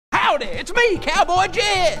Howdy, it's me, Cowboy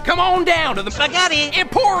Jed. Come on down to the Spaghetti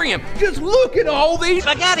Emporium. Just look at all these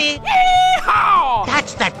spaghetti. Yeehaw!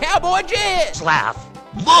 That's the Cowboy Jed. laugh.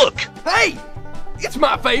 Look! Hey, it's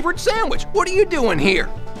my favorite sandwich. What are you doing here?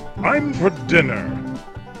 I'm for dinner.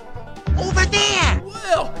 Over there!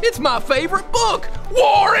 Well, it's my favorite book,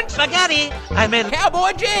 Warren. Spaghetti! I'm in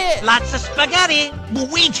Cowboy Jed. lots of spaghetti!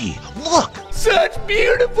 Luigi, look! Such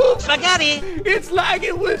beautiful Spaghetti! It's like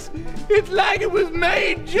it was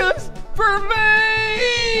made just for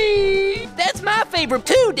me. That's my favorite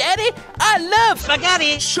too, Daddy. I love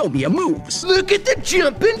Spaghetti! Show me your moves. Look at the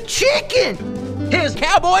jumping chicken. Here's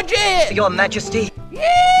Cowboy Jed. Your Majesty.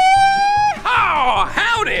 Yeehaw!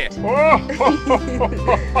 Howdy.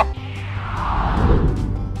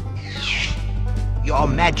 Your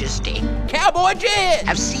Majesty, Cowboy Jed.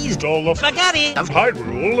 have seized All the spaghetti! of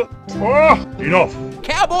Hyrule. Enough.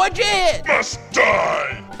 Cowboy Jed. Must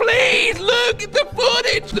die. Please look at the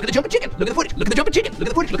footage. Look at the jumping chicken. Look at the footage. Look at the jumping chicken. Look at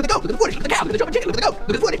the footage. Look at the goat. Look at the footage. Look at the cow. Look at the jumping chicken. Look at the goat. Look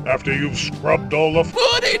at the footage. After you've scrubbed all the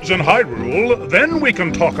Footage. in Hyrule, then we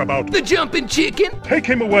can talk about. The jumping chicken. Take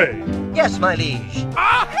him away. Yes, my liege.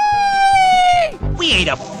 Ah, hey! We ain't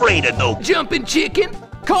afraid of no Jumping chicken.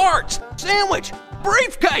 Carts. Sandwich.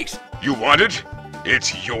 Briefcase. You want it?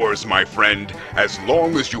 It's yours, my friend, as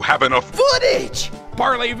long as you have enough. Footage.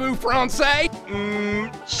 Parlez-vous français?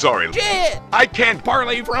 Sorry, Jed. I can't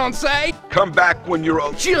Parlez français? come back when you're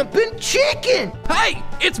old. Jumping chicken. Hey,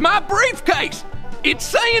 it's my briefcase. It's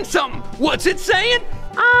saying something. What's it saying?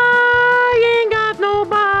 I ain't got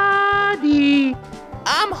nobody.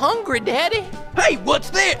 I'm hungry, Daddy. Hey,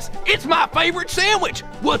 what's this? It's my favorite sandwich.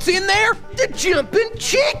 What's in there? The jumping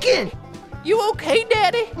chicken. You okay,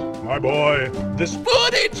 Daddy? My boy, this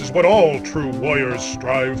Footage. is what all true warriors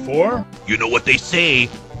strive for. You know what they say,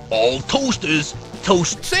 all toasters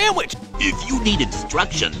toast. Sandwich. If you need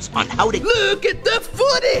instructions on how to Look at the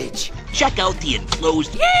footage. check out the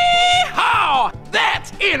enclosed Yeehaw!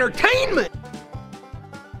 That's entertainment.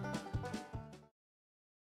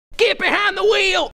 Get behind the wheel.